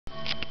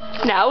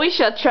Now we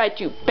shall try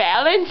to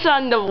balance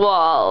on the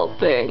wall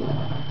thing.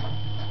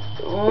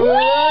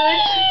 What?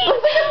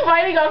 Looks like it's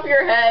fighting off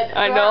your head.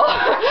 I know.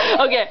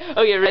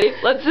 Okay, ready?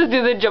 Let's just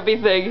do the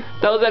jumpy thing.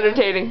 That was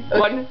entertaining. Okay.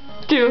 1,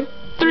 2,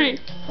 3.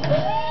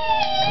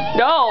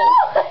 No!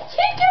 I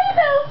can't do it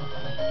now.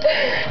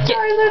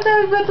 Sorry, I'm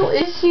having mental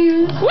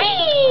issues.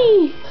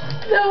 Whee!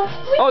 No.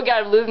 Oh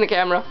god, I'm losing the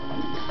camera.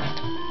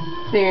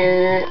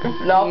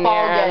 No,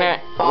 fall again.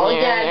 Fall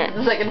again.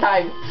 The second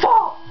time.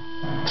 Fall!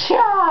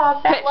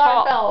 Chop! That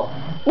fall. fell.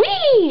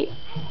 Whee!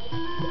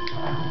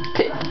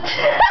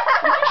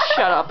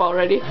 Shut up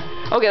already.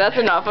 Okay, that's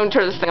enough. I'm gonna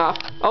turn this thing off.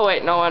 Oh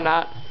wait, no, I'm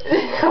not.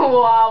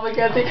 Wow, my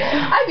god.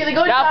 I'm gonna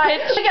go now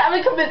inside. pitch. I'm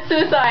gonna commit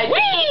suicide.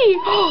 Whee!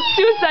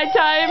 Suicide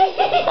time!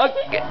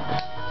 Okay.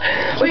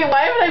 Wait,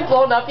 why haven't I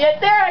blown up yet?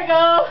 There I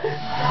go!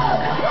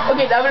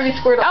 Okay, now I'm gonna be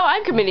squared up. Oh,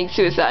 I'm committing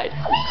suicide.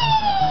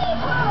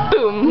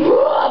 Boom.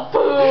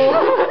 Boom!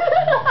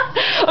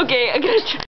 Okay, I'm gonna